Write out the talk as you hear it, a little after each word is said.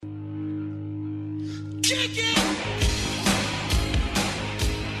chicken.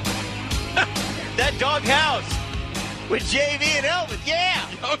 That dog house with JV and Elvis. Yeah.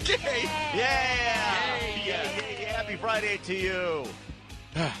 Okay. Yeah. Happy Friday to you.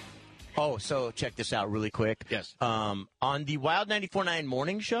 Oh, so check this out really quick. Yes. On the Wild 94.9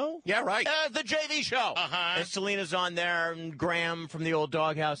 morning show. Yeah, right. The JV show. And Selena's on there, and Graham from the old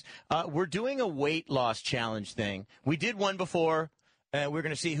doghouse. We're doing a weight loss challenge thing. We did one before. We're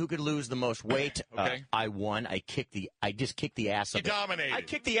going to see who could lose the most weight. Okay. I won. I just kicked the ass of it. You dominated. I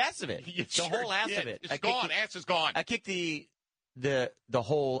kicked the ass of it. The whole ass of it. It's gone. Ass is gone. I kicked the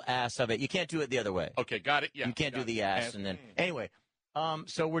whole ass of it. You can't do it the other way. Okay, got it. Yeah. You can't do the ass and then anyway.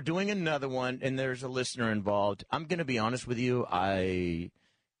 So we're doing another one, and there's a listener involved. I'm going to be honest with you. I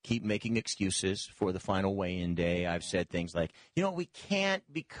keep making excuses for the final weigh-in day. I've said things like, we can't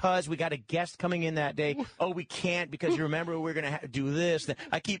because we got a guest coming in that day. Oh, we can't because you remember we're going to do this.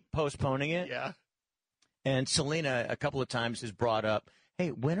 I keep postponing it. Yeah. And Selena a couple of times has brought up, hey,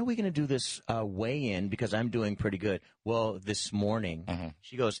 when are we going to do this weigh-in? Because I'm doing pretty good. Well, this morning,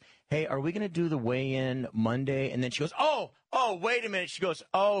 she goes, hey, are we going to do the weigh-in Monday? And then she goes, oh, wait a minute. She goes,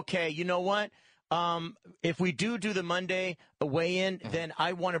 okay, you know what? If we do the Monday weigh-in, then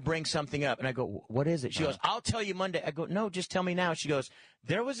I want to bring something up. And I go, what is it? She goes, I'll tell you Monday. I go, no, just tell me now. She goes,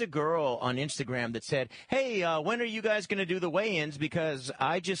 there was a girl on Instagram that said, hey, when are you guys going to do the weigh-ins? Because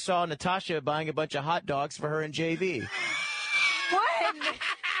I just saw Natasha buying a bunch of hot dogs for her and JV. What?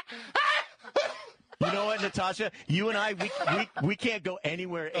 You know what, Natasha? You and I, we can't go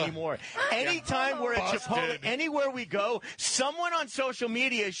anywhere anymore. Anytime we're at Chipotle, anywhere we go, someone on social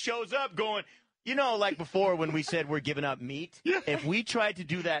media shows up going, like before when we said we're giving up meat, if we tried to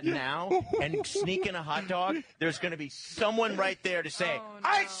do that now and sneak in a hot dog, there's going to be someone right there to say,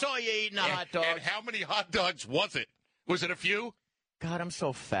 I saw you eating a hot dog. And how many hot dogs was it? Was it a few? God, I'm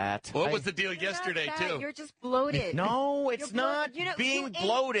so fat. What was the deal yesterday, too? You're just bloated. No, it's not being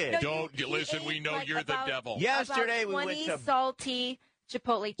bloated. Listen, we know you're the devil. Yesterday we went to salty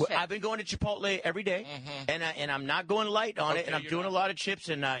Chipotle chips. I've been going to Chipotle every day, and I'm not going light on it, and I'm doing a lot of chips.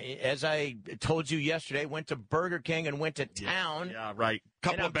 And as I told you yesterday, went to Burger King and went to town. Yeah, right.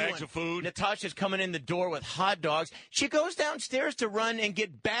 Couple of bags of food. Natasha's coming in the door with hot dogs. She goes downstairs to run and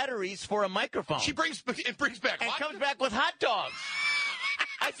get batteries for a microphone. She brings back and comes back with hot dogs.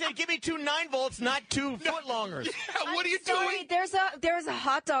 I said, give me 2 9-volts, not 2 footlongers. Yeah, what are you doing? There's a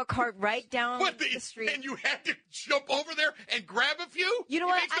hot dog cart right down the street. And you had to jump over there and grab a few? You know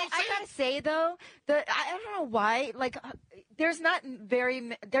what? I gotta say though, I don't know why. Like, there's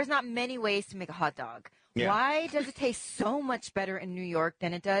not many ways to make a hot dog. Yeah. Why does it taste so much better in New York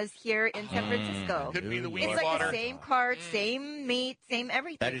than it does here in San Francisco? Could be the weed It's like water. the same cart, same meat, same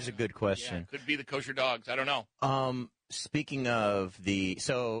everything. That is a good question. Yeah, could be the kosher dogs. I don't know. Speaking of the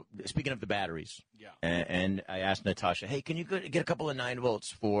batteries, and I asked Natasha, hey, can you get a couple of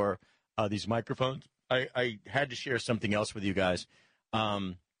 9-volts for these microphones? I had to share something else with you guys.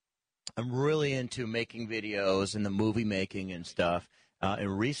 I'm really into making videos and the movie making and stuff.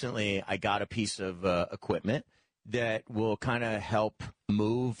 And recently I got a piece of equipment that will kind of help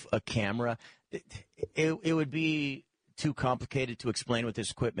move a camera. It would be too complicated to explain what this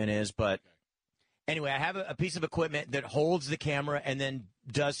equipment is, but anyway, I have a piece of equipment that holds the camera and then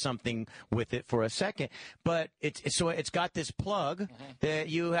does something with it for a second. But it's got this plug that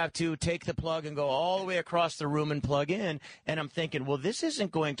you have to take the plug and go all the way across the room and plug in. And I'm thinking, well, this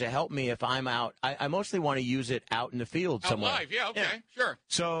isn't going to help me if I'm out. I mostly want to use it out in the field somewhere. Out live, yeah, okay, sure.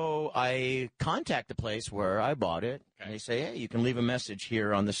 So I contact the place where I bought it. Okay. And they say, hey, you can leave a message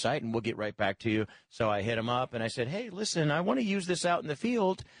here on the site and we'll get right back to you. So I hit them up and I said, hey, listen, I want to use this out in the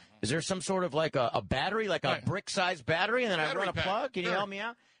field. Is there some sort of like a battery, like a brick-sized battery, and then I run a plug? Can you help me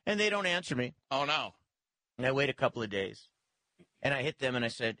out? And they don't answer me. Oh, no. And I wait a couple of days. And I hit them and I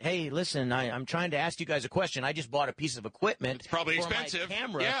said, hey, listen, I'm trying to ask you guys a question. I just bought a piece of equipment. It's probably for expensive. My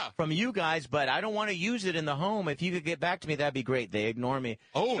camera from you guys, but I don't want to use it in the home. If you could get back to me, that'd be great. They ignore me.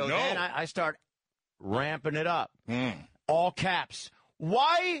 Oh, so no. Then I start ramping it up. All caps.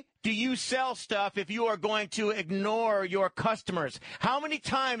 Why do you sell stuff if you are going to ignore your customers? How many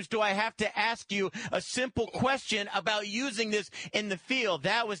times do I have to ask you a simple question about using this in the field?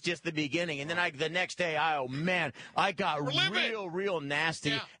 That was just the beginning. And then the next day, I got real nasty.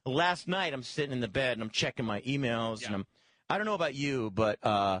 Yeah. Last night, I'm sitting in the bed and I'm checking my emails and I don't know about you, but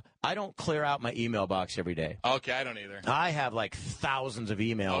I don't clear out my email box every day. Okay, I don't either. I have like thousands of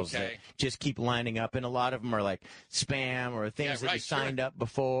emails that just keep lining up, and a lot of them are like spam or things that you signed up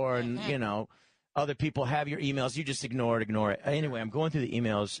before, and, other people have your emails. You just ignore it. Anyway, I'm going through the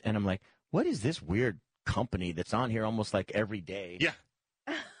emails, and I'm like, what is this weird company that's on here almost like every day? Yeah.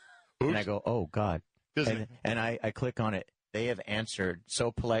 And I go, oh, God. doesn't it? And I click on it. They have answered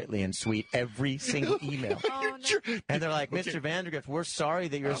so politely and sweet every single email. Oh, no. And they're like, Mr. Vandergrift, we're sorry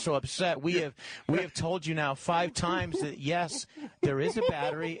that you're so upset. We have told you now 5 times that, yes, there is a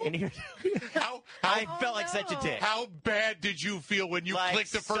battery. And here, I felt like such a dick. How bad did you feel when you Like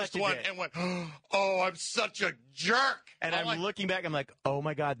clicked the first such a one dick. and went, oh, I'm such a jerk? And I'm looking back, I'm like, oh,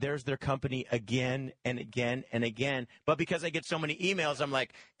 my God, there's their company again and again and again. But because I get so many emails, I'm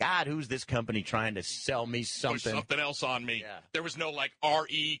like, God, who's this company trying to sell me Push something? something else on me. Yeah. There was no like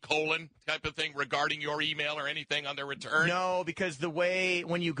RE : type of thing regarding your email or anything on their return. No, because the way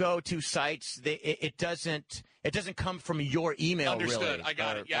when you go to sites, it doesn't come from your email. Understood. Really. I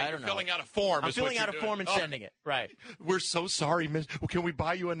got it. Yeah, you're know. filling out a form. I'm is what filling out a you're form doing. and sending it. Right. We're so sorry, miss. Can we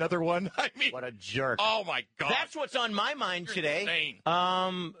buy you another one? I mean, What a jerk. oh my God. That's what's on my mind You're today.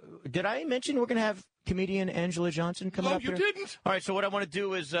 insane. Did I mention we're going to have comedian Anjelah Johnson coming No, up you here? didn't. All right, so what I want to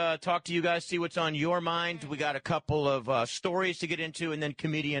do is talk to you guys, see what's on your mind. We got a couple of stories to get into, and then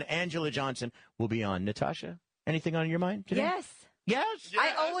comedian Anjelah Johnson will be on. Natasha, anything on your mind today? Yes. Yes?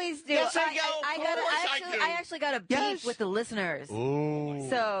 I always do. Yes, I actually got a beef Yes. with the listeners. Ooh.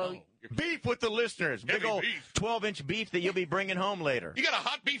 So Beef with the listeners. Big Heavy old beef. 12-inch beef that you'll be bringing home later. You got a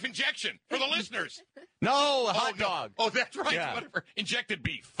hot beef injection for the listeners. No, a hot no. dog. Oh, that's right. Yeah. Whatever. Injected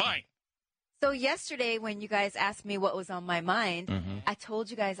beef. Fine. So yesterday when you guys asked me what was on my mind, Mm-hmm. I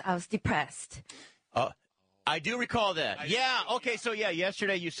told you guys I was depressed. I do recall that.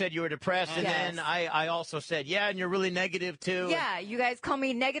 Yesterday you said you were depressed, and Yes. then I also said, and you're really negative, too. Yeah, you guys call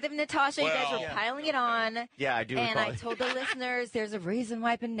me negative Natasha. You guys Well, were piling it on. Yeah, I do And recall I it. told the listeners there's a reason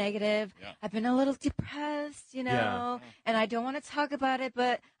why I've been negative. Yeah. I've been a little depressed, and I don't want to talk about it,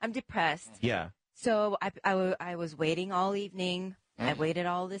 but I'm depressed. Yeah. So I was waiting all evening. I waited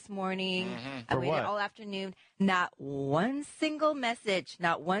all this morning. I For waited what? all afternoon. Not one single message,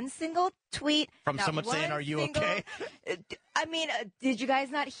 not one single tweet. From not someone saying, one "Are you single- okay?" I mean, did you guys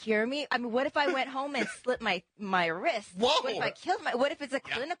not hear me? I mean, what if I went home and slit my wrist? Whoa. What if I killed what if it's a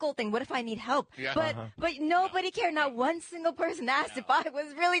clinical thing? What if I need help? Yeah. But nobody cared. Not one single person asked if I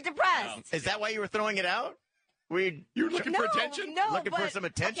was really depressed. Is that why you were throwing it out? You're looking for attention? No, Looking for but- some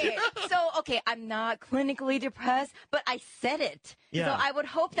attention? Okay, I'm not clinically depressed, but I said it. Yeah. So I would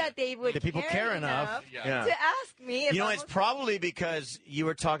hope that they would The people care enough. Yeah. to ask me. If You know, I it's was- probably because you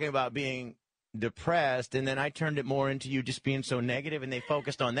were talking about being depressed, and then I turned it more into you just being so negative, and they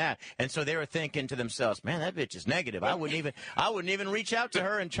focused on that. And so they were thinking to themselves, man, that bitch is negative. I wouldn't even reach out to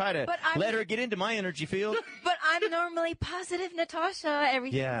her and try to But I'm- let her get into my energy field. But I'm normally positive, Natasha.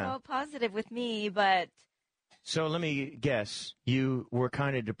 Everything's Yeah. all positive with me, but So let me guess. You were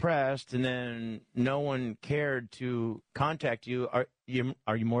kind of depressed, and then no one cared to contact you. Are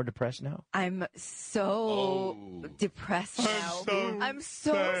you more depressed now? I'm so depressed now. I'm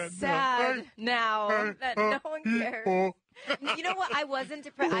so sad now that no one cares. You know what? I wasn't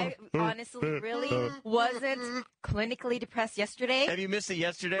depressed. I honestly really wasn't clinically depressed yesterday. Have you missed it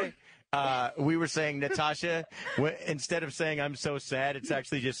yesterday? We were saying, Natasha, instead of saying I'm so sad, it's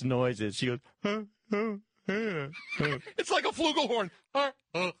actually just noises. She goes, huh, huh. It's like a flugelhorn.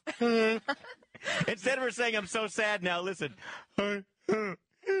 Instead of her saying I'm so sad now, listen.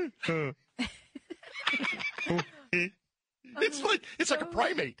 It's like a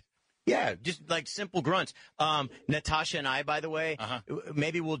primate. Yeah, just like simple grunts. Natasha and I, by the way,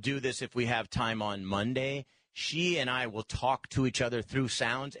 maybe we'll do this if we have time on Monday. She and I will talk to each other through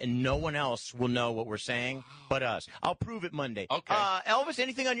sounds, and no one else will know what we're saying but us. I'll prove it Monday. Okay. Elvis,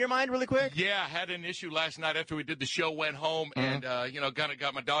 anything on your mind really quick? Yeah, I had an issue last night after we did the show, went home, and,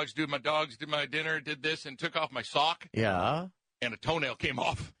 got my dogs, did my dinner, did this, and took off my sock, Yeah. and a toenail came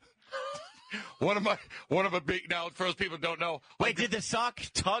off. One of a big, now for those people who don't know. Wait, did the sock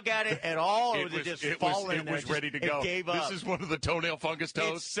tug at it at all, or was it just falling? It was ready to go. It gave up. This is one of the toenail fungus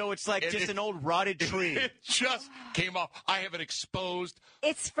toes. It's like just an old rotted tree. It just came off. I have an exposed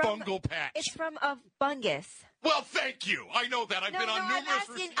It's from fungal patch. It's from a fungus. Well, thank you. I know that. I've been on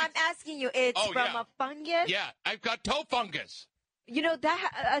numerous I'm asking you. It's Oh, from yeah. a fungus. Yeah, I've got toe fungus. You know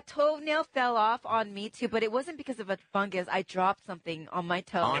that a toenail fell off on me too, but it wasn't because of a fungus. I dropped something on my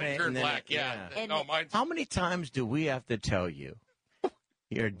toe. On And it, it turned and then black, yeah. And- No, mine's... How many times do we have to tell you?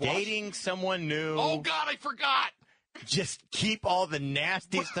 You're dating someone new. Oh, God, I forgot. Just keep all the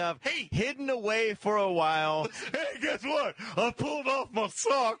nasty stuff hidden away for a while. Hey, guess what? I pulled off my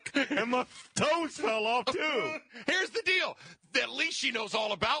sock and my toes fell off too. Here's the deal. at least she knows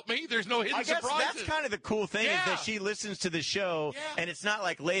all about me. There's no hidden surprises. That's kind of the cool thing is that she listens to the show, and it's not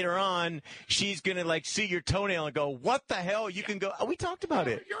like later on she's going to like see your toenail and go, what the hell? You can go, we talked about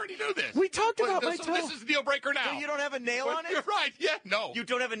it. You already knew this. We talked about my toe. This is the deal breaker now. So you don't have a nail on it? You're right. Yeah, no. You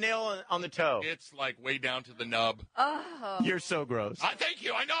don't have a nail on the toe. It's like way down to the nub. Oh. You're so gross. Thank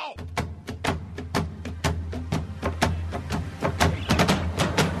you. I know.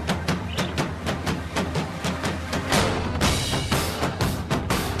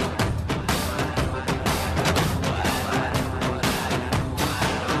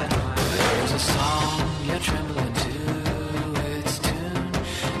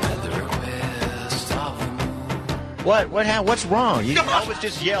 What's wrong? Elvis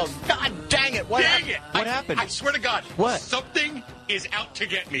just yelled, God dang it. What happened? I swear to God. What? Something is out to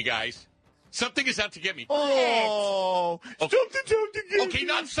get me, guys. Something is out to get me. Oh. Something's out to get me. Okay,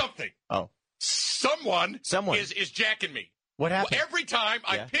 not something. Oh. Someone. Is jacking me. What happened? Every time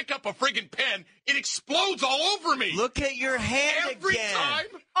I pick up a friggin' pen, it explodes all over me. Look at your hand Every again. time.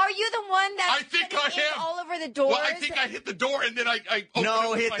 Are you the one that's I think I am. all over the doors? Well, I think I hit the door and then I opened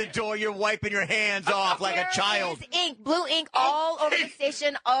No, it hit with the my door. You're wiping your hands off like a child. There is ink, blue ink, all over the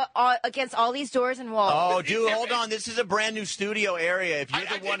station against all these doors and walls. Oh, dude, hold on. This is a brand new studio area. If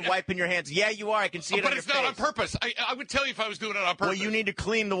you're the one wiping your hands, yeah, you are. I can see it on your face. But it's not on purpose. I would tell you if I was doing it on purpose. Well, you need to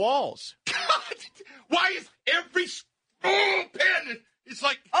clean the walls. God, why is every pen? It's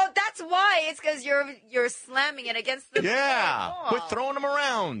like that's why. It's because you're slamming it against the yeah. wall. We're throwing them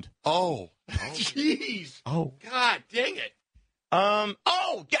around. Oh, jeez. Oh, God, dang it.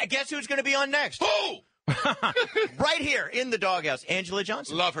 Guess who's going to be on next? Who? Right here in the doghouse, Anjelah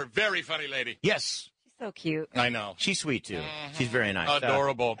Johnson. Love her, very funny lady. Yes. So cute. I know. She's sweet, too. She's very nice.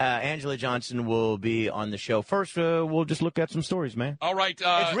 Adorable. Anjelah Johnson will be on the show. First, we'll just look at some stories, man. All right.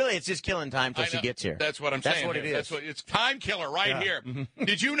 It's just killing time till she gets here. That's what I'm saying. That's what it is. It's time killer right here.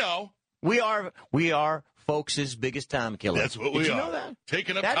 Did you know? We are folks' biggest time killer. That's what we are. Did you know that?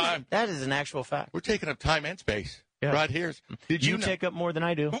 Taking up time. That is an actual fact. We're taking up time and space. Yeah. Right here. Did you know? Take up more than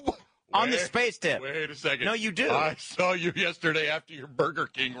I do. On the space tip. Wait a second. No, you do. I saw you yesterday after your Burger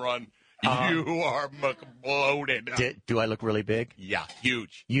King run. You are bloated. Do I look really big? Yeah,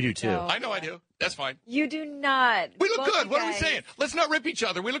 huge. You do, too. No. I know I do. That's fine. You do not. We look good. What are we saying? Let's not rip each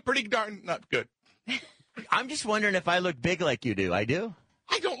other. We look pretty darn not good. I'm just wondering if I look big like you do. I do?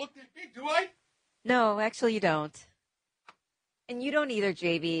 I don't look that big, do I? No, actually you don't. And you don't either,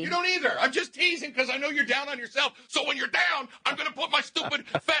 JB. You don't either. I'm just teasing because I know you're down on yourself. So when you're down, I'm going to put my stupid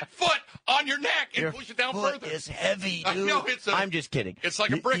fat foot on your neck and push it down further. Your foot is heavy, dude. I know, I'm just kidding. It's like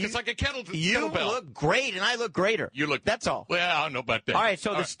a brick. It's like a kettlebell. You look great, and I look greater. You look. That's all. Well, I don't know about that. All right,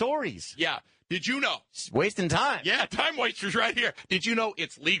 so the stories. Yeah. Did you know? Wasting time. Yeah, time wasters right here. Did you know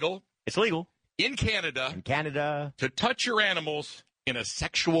it's legal? It's legal. In Canada. To touch your animals in a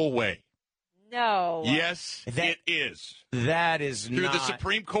sexual way. No. Yes, it is. That is through the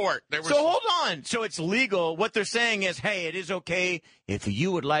Supreme Court. So hold on. So it's legal. What they're saying is, hey, it is okay if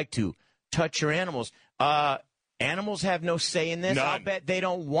you would like to touch your animals. Animals have no say in this. None. I'll bet they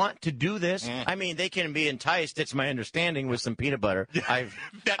don't want to do this. I mean, they can be enticed, it's my understanding, with some peanut butter. I've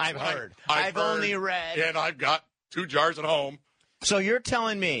heard. I've only read. And I've got 2 jars at home. So you're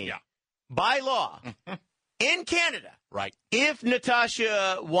telling me, by law, in Canada, right? If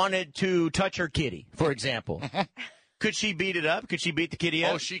Natasha wanted to touch her kitty, for example, could she beat it up? Could she beat the kitty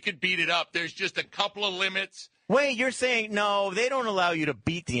up? Oh, she could beat it up. There's just a couple of limits. Wait, you're saying, no, they don't allow you to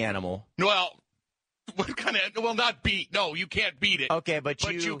beat the animal. Well, what kind of, well, not beat. No, you can't beat it. Okay, but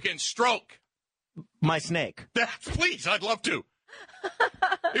you can stroke. My snake. Please, I'd love to.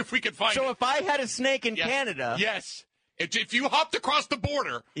 If we could find it. So if I had a snake in Canada. Yes. If you hopped across the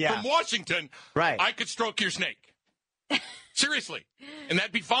border from Washington, I could stroke your snake. Seriously. And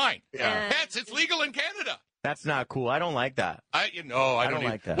that'd be fine. Yeah. It's legal in Canada. That's not cool. I don't like that. I don't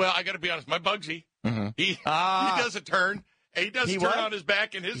like that. Well, I got to be honest. My Bugsy, he does a turn. He does a turn on his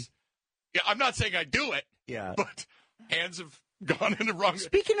back, and I'm not saying I do it. Yeah. But hands have gone in the wrong.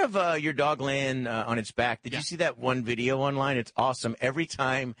 Speaking of your dog laying on its back, did you see that one video online? It's awesome. Every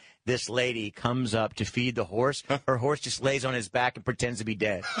time this lady comes up to feed the horse, her horse just lays on his back and pretends to be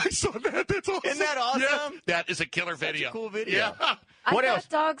dead. I saw that. That's awesome. Isn't that awesome? Yeah, that is a killer video. Such a cool video. Yeah. What else? I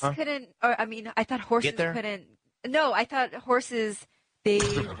thought dogs couldn't, I thought horses couldn't. No, I thought horses, they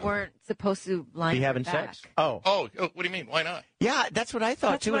weren't supposed to lie be having back. sex. Oh, what do you mean? Why not? Yeah, that's what I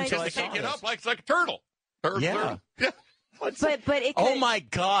thought too. Until I they saw can't get up like a turtle. Yeah. But it oh my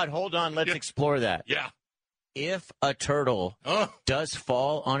God! Hold on, let's explore that. Yeah. If a turtle does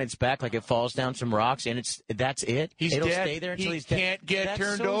fall on its back, like it falls down some rocks, and that's it. It'll stay there until he's dead. He can't get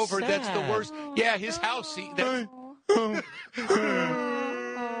turned over. Sad. That's the worst. Yeah, his house.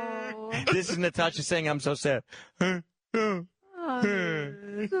 This is Natasha saying, I'm so sad.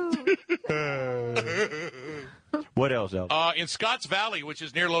 What else, Elvis? In Scotts Valley, which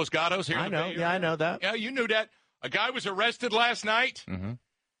is near Los Gatos here. I know. Yeah, I know that. Yeah, you knew that. A guy was arrested last night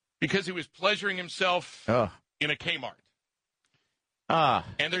because he was pleasuring himself in a Kmart.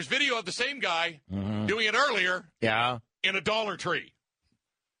 And there's video of the same guy doing it earlier in a Dollar Tree.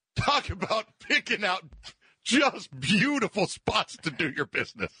 Talk about picking out just beautiful spots to do your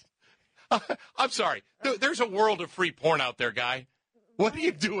business. I'm sorry. There's a world of free porn out there, guy. What are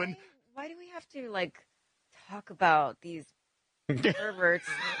you doing? Why do we have to, talk about these perverts?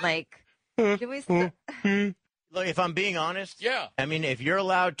 Do we... Look, if I'm being honest, yeah. I mean, if you're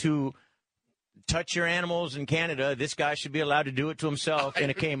allowed to touch your animals in Canada, this guy should be allowed to do it to himself in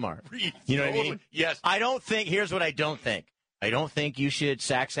a Kmart. You know what I mean? Yes. Here's what I don't think. I don't think you should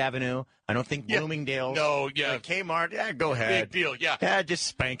Saks Avenue. I don't think Bloomingdale's. No, yeah. Kmart, go ahead. Big deal, yeah. Yeah, just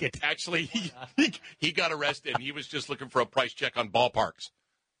spank it. Actually, he got arrested, and he was just looking for a price check on ballparks.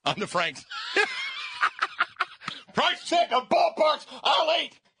 On the Franks. Price check on ballparks, I'll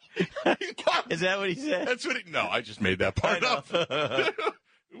eat. Is that what he said? That's what No, I just made that part up.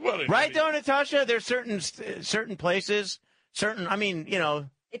 Right, though, Natasha? There's certain places,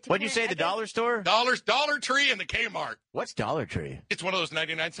 what'd you say, the dollar store? Dollar Tree and the Kmart. What's Dollar Tree? It's one of those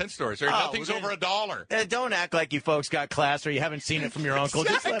 99-cent stores. Nothing's over $1. Don't act like you folks got class or you haven't seen it from your uncle.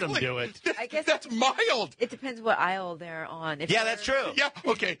 Exactly. Just let him do it. I guess that's mild. It depends what aisle they're on. That's true. Yeah,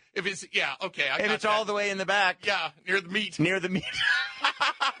 okay. If it's all the way in the back. Yeah, near the meat.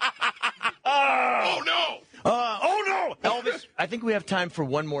 Oh, no. Oh, no. Elvis, I think we have time for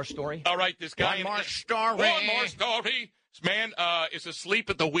one more story. All right, this guy. One more story. This man is asleep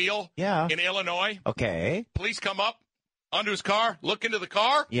at the wheel in Illinois. Okay. Police come up onto his car, look into the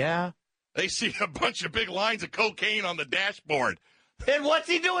car. Yeah. They see a bunch of big lines of cocaine on the dashboard. And what's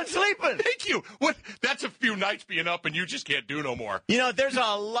he doing sleeping? Thank you. What? That's a few nights being up, and you just can't do no more. There's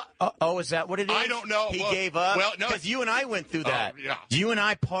a lot. Is that what it is? I don't know. He gave up? Well, no. Because you and I went through that. Yeah. You and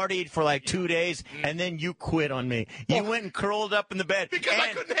I partied for 2 days, and then you quit on me. You went and curled up in the bed. Because I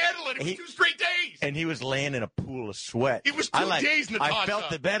couldn't handle it. It was 2 straight days. And he was laying in a pool of sweat. It was 2 days, Natasha. I felt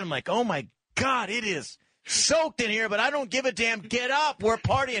the bed. I'm like, oh, my God, it is soaked in here, but I don't give a damn. Get up. We're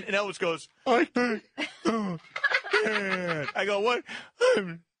partying. And Elvis goes, I go, what?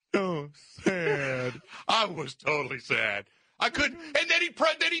 I'm so sad. I was totally sad. I couldn't. And then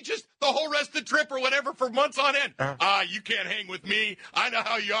he just, the whole rest of the trip or whatever for months on end. You can't hang with me. I know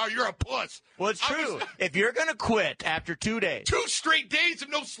how you are. You're a puss. Well, it's true. If you're going to quit after 2 days. 2 straight days of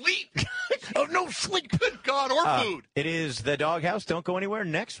no sleep. No sleep. Good God, or food. It is the Doghouse. Don't go anywhere.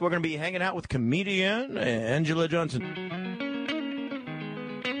 Next, we're going to be hanging out with comedian Anjelah Johnson.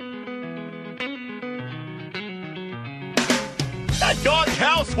 The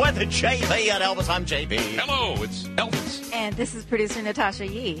Doghouse with JB and Elvis. I'm JB. Hello, it's Elvis. And this is producer Natasha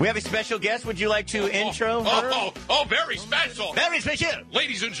Yee. We have a special guest. Would you like to intro her? Very special. Very special.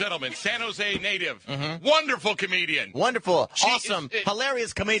 Ladies and gentlemen, San Jose native. Wonderful comedian. Wonderful. Awesome.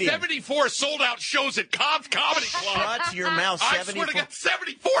 Hilarious comedian. 74 sold-out shows at Cobb's Comedy Club. Shut your mouth. 74. I swear to God,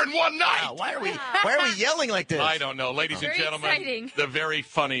 74 in one night. Wow, why are we yelling like this? I don't know. Ladies and gentlemen, exciting. The very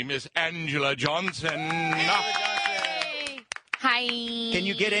funny Miss Anjelah Johnson. Hi. Can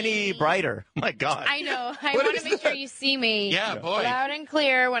you get any brighter? My God. I know. I want to make sure you see me. Yeah, boy. Loud and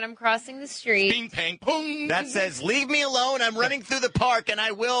clear when I'm crossing the street. Bing, pang, boom. That says, leave me alone. I'm running through the park, and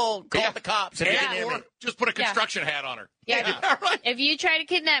I will call the cops if you can hear me. Just put a construction hat on her. Yeah. Right. If you try to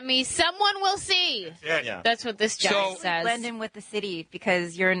kidnap me, someone will see. Yeah. That's what this guy says. Blend in with the city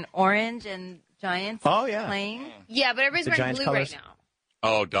because you're in orange and Giants playing. Yeah, but everybody's wearing blue colors. right now.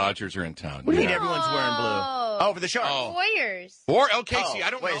 Oh, Dodgers are in town. What do you mean everyone's wearing blue? Oh, for the Sharks. Warriors. Or LKC,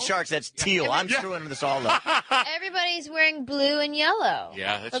 I don't know. Wait, Sharks, that's teal. I'm screwing this all up. Everybody's wearing blue and yellow.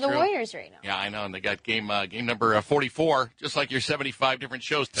 Yeah, that's for the true. Warriors right now. Yeah, I know. And they got game number 44, just like your 75 different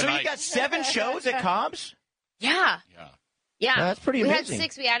shows tonight. So you got 7 shows at Cobb's? Yeah. Yeah. That's pretty amazing. amazing. We had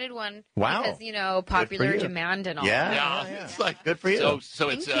 6. We added one. Wow. Because, popular demand and all. Yeah. It's like good for you. So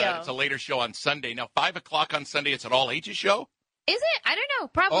it's a later show on Sunday. Now, 5 o'clock on Sunday, it's an all ages show? Is it? I don't know.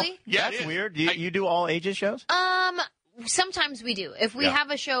 Probably. Yeah, that's weird. You do all ages shows? Sometimes we do. If we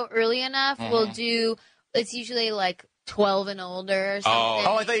have a show early enough, we'll do. It's usually like 12 and older or something.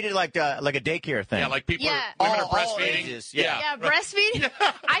 Oh, I thought you did like a daycare thing. Yeah, like women are breastfeeding. Ages. Yeah, breastfeeding.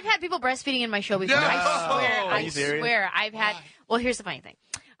 I've had people breastfeeding in my show before. No. I swear. I've had. Well, here's the funny thing.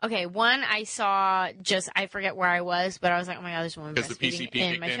 Okay, one I saw I forget where I was, but I was like, oh my God, there's a woman breastfeeding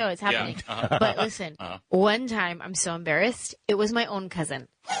in my show. It's happening. Yeah. But listen, one time I'm so embarrassed. It was my own cousin.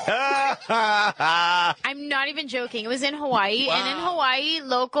 I'm not even joking. It was in Hawaii, and in Hawaii,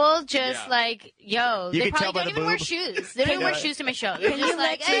 local like, they probably don't even wear shoes. They don't even wear shoes to my show. They're just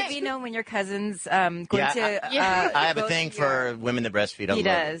like, hey, you know when your cousin's going to. I have a thing for women that breastfeed. He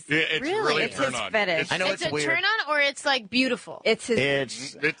does. Yeah, it's really it's his fetish. I know it's a weird. turn on, or it's like beautiful. It's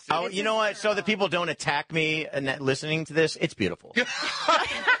his. You know what? So that people don't attack me and listening to this, it's beautiful.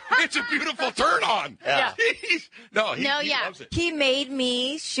 It's a beautiful turn on. Yeah. He loves it. He made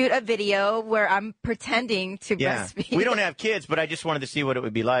me shoot a video where I'm pretending to breastfeed. We don't have kids, but I just wanted to see what it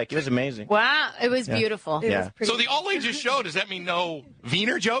would be like. It was amazing. Wow, it was beautiful. Yeah. So the all ages show, does that mean no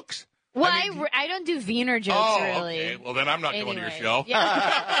Wiener jokes? Well, I don't do Wiener jokes, really. Okay. Well, then I'm not going to your show. Yeah.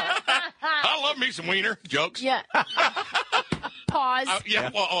 I love me some Wiener jokes. Yeah. Pause.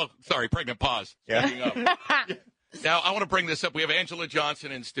 Sorry, pregnant pause. Yeah. Now, I want to bring this up. We have Anjelah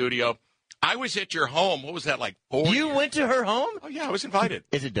Johnson in studio. I was at your home. What was that, like 4 years? You went to her home? Oh, yeah, I was invited.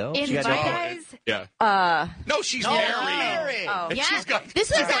 Is it dope? Yeah. No, she's married. Oh. Yeah.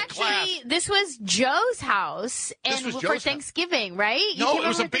 This was Joe's house for Thanksgiving, right? No, it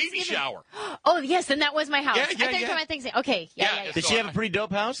was a baby shower. Oh, yes, and that was my house. Yeah, I thought you were talking about Thanksgiving. Okay, yeah. Did she have a pretty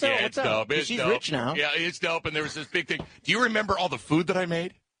dope house, though? Yeah, What's it's up? dope. She's rich now. Yeah, it's dope, and there was this big thing. Do you remember all the food that I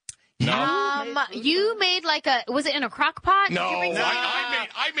made? No. You made was it in a crock pot? No,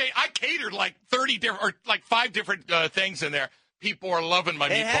 I catered like 30 different, or like 5 different things in there. People are loving my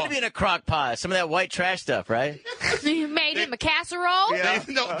meatballs. It had to be in a crock pot. Some of that white trash stuff, right? You made him a casserole? Yeah.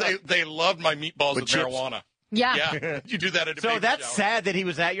 They loved my meatballs with marijuana. Yeah. You do that at a So baby that's shower. sad that he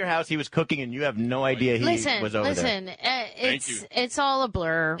was at your house, he was cooking, and you have no idea he was over there. It's all a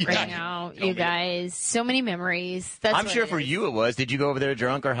blur right now, you guys. So many memories. I'm sure for you it was. Did you go over there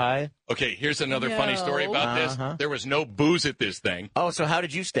drunk or high? Okay, here's another funny story about this. There was no booze at this thing. Oh, so how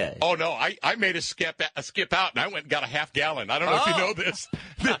did you stay? Oh, no, I made a skip out, and I went and got a half gallon. I don't know if you know this.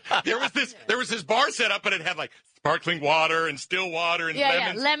 There was this bar set up, and it had like sparkling water and still water and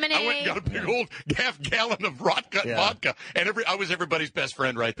lemons. Lemonade. I went and got a big old half gallon of vodka, and I was everybody's best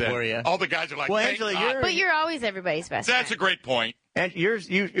friend right then. Were you? All the guys are like, well, Anjelah, but you're always everybody's best friend. That's a great point. And you're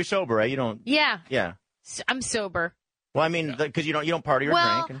sober, right? You don't. Yeah. Yeah. I'm sober. Well, I mean, because you don't party or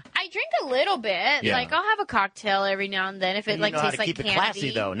drink. I drink a little bit. Yeah. Like I'll have a cocktail every now and then if it tastes like candy. Keep it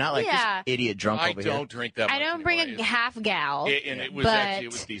classy though, not like this idiot drunk over here. I don't drink that much. I don't bring a half gal. And it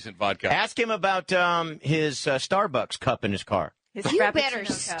was decent vodka. Ask him about his Starbucks cup in his car. You better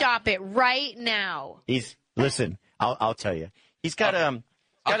stop it right now. Listen. I'll tell you. He's got a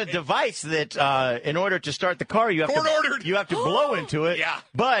device that, in order to start the car, you have to blow into it. Yeah.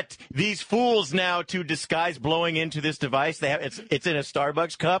 But these fools now, to disguise blowing into this device, it's in a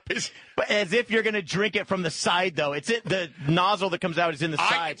Starbucks cup. But as if you're going to drink it from the side, though. The nozzle that comes out is in the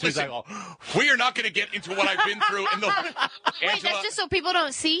side. So listen, we are not going to get into what I've been through. Wait, that's just so people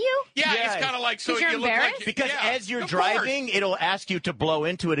don't see you? Yeah, it's kind of like so you're you look embarrassed? like because as you're driving, it'll ask you to blow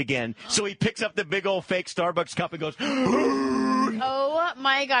into it again. So he picks up the big old fake Starbucks cup and goes. Oh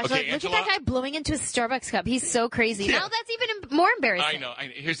my gosh! Okay, look at that guy blowing into a Starbucks cup. He's so crazy. Yeah. Now that's even more embarrassing. I know.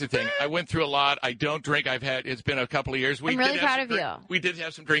 Here's the thing. I went through a lot. I don't drink. It's been a couple of years. I'm really proud of you. We did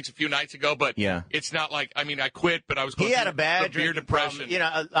have some drinks a few nights ago, but it's not like, I quit, but I was going He had a bad beer depression.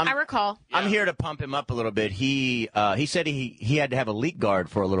 I recall. I'm here to pump him up a little bit. He said he had to have a leak guard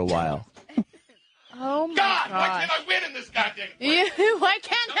for a little while. Oh my God! Why can't I win in this goddamn? Why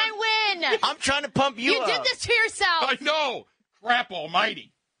can't I win? I'm trying to pump you up. You did this to yourself. I know. Crap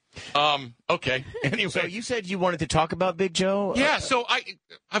almighty. Okay. Anyway. So you said you wanted to talk about Big Joe? Yeah, so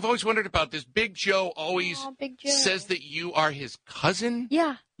I've always wondered about this. Big Joe always says that you are his cousin?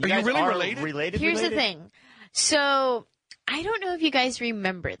 Yeah. Are you really related? Here's the thing. So, I don't know if you guys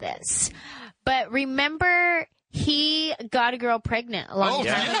remember this, but remember he got a girl pregnant a long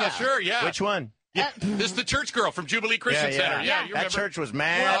time ago. Sure, yeah. Which one? Yeah, this is the church girl from Jubilee Christian Center. Yeah, you remember? That church was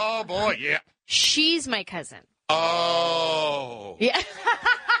mad. Oh, boy, yeah. She's my cousin. Oh. Yeah. Okay.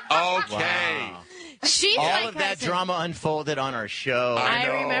 Wow. She's all my of cousin. that drama unfolded on our show.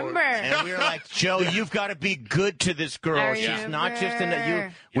 I remember. And we were like, Joe, you've got to be good to this girl. She's not just in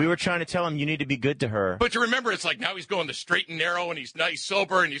you. We were trying to tell him you need to be good to her. But you remember, it's like now he's going the straight and narrow, and he's nice,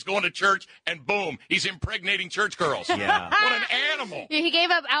 sober, and he's going to church, and boom, he's impregnating church girls. Yeah. What an animal. He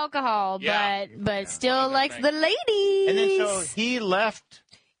gave up alcohol, but still likes the ladies. And then so he left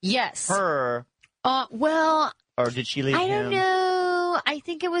yes. her. Well. Or did she leave him? I don't know. I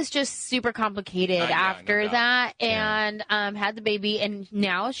think it was just super complicated after that, and had the baby, and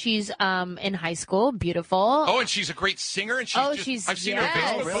now she's in high school, beautiful. Oh, and she's a great singer, and I've seen her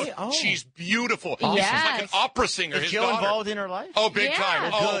Facebook. Really? Oh. She's beautiful. Yes. She's like an opera singer. Is Joe involved in her life? Oh, big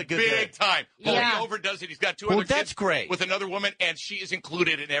time. Oh, good. Big time. Oh, Yeah. he overdoes it. He's got two other kids great. with another woman, and she is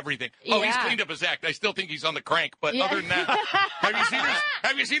included in everything. Oh, he's cleaned up his act. I still think he's on the crank, but other than that,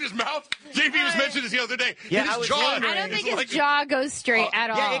 have you seen his mouth? JP was mentioning this the other day. Yeah, his jaw. I don't think his jaw goes straight at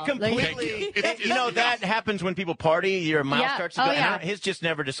all. Yeah, it completely. That happens when people party. Your mouth starts to go. Yeah. His just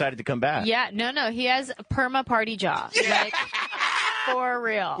never decided to come back. Yeah, no. He has a perma party jaw. Yeah. Like, for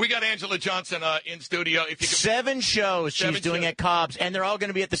real. We got Anjelah Johnson in studio. If you can, 7 shows she's doing at Cobb's, and they're all going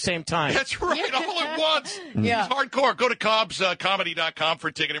to be at the same time. That's right, all at once. Yeah. It's hardcore. Go to CobbsComedy.com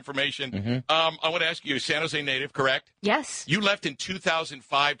for ticket information. I want to ask you, San Jose native, correct? Yes. You left in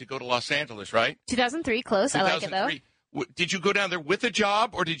 2005 to go to Los Angeles, right? 2003, close. I like it, though. Did you go down there with a job,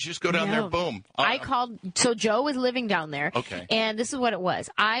 or did you just go down there, boom? I called, so Joe was living down there. Okay. And this is what it was.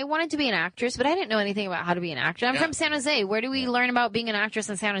 I wanted to be an actress, but I didn't know anything about how to be an actor. I'm from San Jose. Where do we learn about being an actress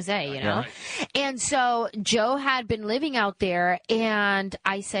in San Jose, you know? Right. And so Joe had been living out there, and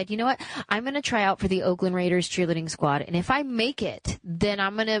I said, you know what? I'm going to try out for the Oakland Raiders cheerleading squad, and if I make it, then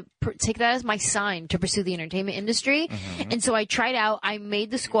I'm going to take that as my sign to pursue the entertainment industry. And so I tried out. I made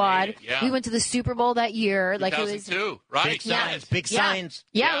the squad. Yeah. We went to the Super Bowl that year. Like it was 2002, right? Big signs. Big signs.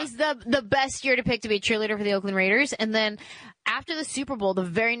 Yeah, it was the best year to pick to be a cheerleader for the Oakland Raiders. And then after the Super Bowl, the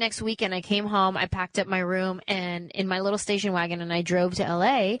very next weekend, I came home, I packed up my room and in my little station wagon, and I drove to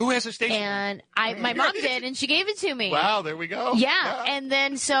L.A. Who has a station? And my mom did, and she gave it to me. Wow, there we go. Yeah, and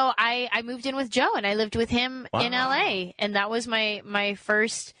then so I moved in with Joe, and I lived with him in L.A., and that was my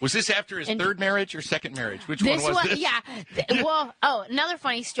first. Was this after his third marriage or second marriage? Which one was this? Yeah. Well, another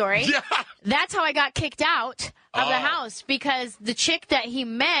funny story. Yeah. That's how I got kicked out of the house, because the chick that he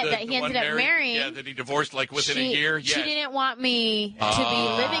met, that he ended up marrying. Yeah, that he divorced like within a year. Yes. She didn't want me to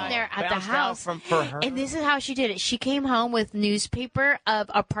be living there at the house. For her. And this is how she did it. She came home with newspaper of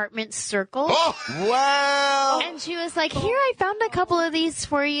apartment circles. Oh, wow. And she was like, here, I found a couple of these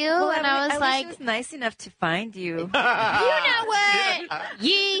for you. Well, and I was like, she was nice enough to find you. you know what?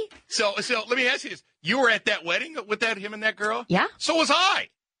 Yee. So let me ask you this. You were at that wedding with him and that girl? Yeah. So was I.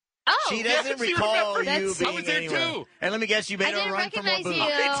 Oh, She doesn't yes, recall you I being was there anywhere. too. And let me guess, you made I a didn't run for more recognize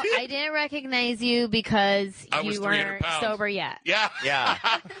booze. you. I didn't recognize you because I was you 300 weren't pounds. sober yet. Yeah. Yeah.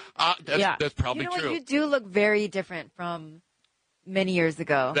 That's probably You know true. what? You do look very different from many years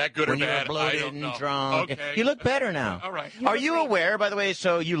ago. That good When or you were bad, I bloated don't know. and drunk. Okay. You look better now. All right. Are you aware, by the way,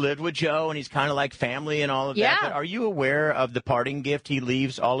 so you lived with Joe and he's kind of like family and all of Yeah. that, but are you aware of the parting gift he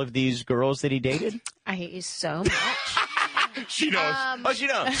leaves all of these girls that he dated? I hate you so much. She knows. Oh, she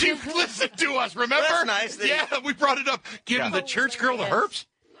knows. She listened to us, remember? That's nice that Yeah, we brought it up. Giving the church girl the herps?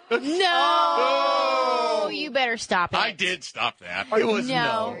 No. You better stop it. I did stop that. It was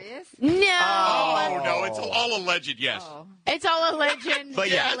No. Serious? No. Oh, no, it's all alleged, yes. Oh. It's all a legend. But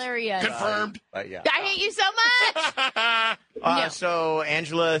yes. Hilarious. Confirmed. But yeah. I hate you so much. No. So,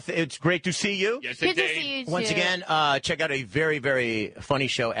 Angela, it's great to see you. Yes, Good to indeed. see you, too. Once again, check out a very, very funny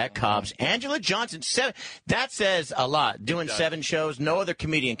show at Cobb's. Anjelah Johnson, 7. That says a lot. Doing 7 shows. No other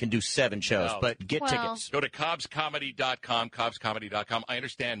comedian can do 7 shows, No. but get Well. tickets. Go to CobbsComedy.com, CobbsComedy.com. I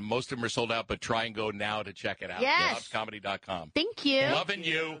understand most of them are sold out, but try and go now to check it out. Yes. CobbsComedy.com. Thank you. Loving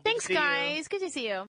you. Thanks, See you. guys. Good to see you.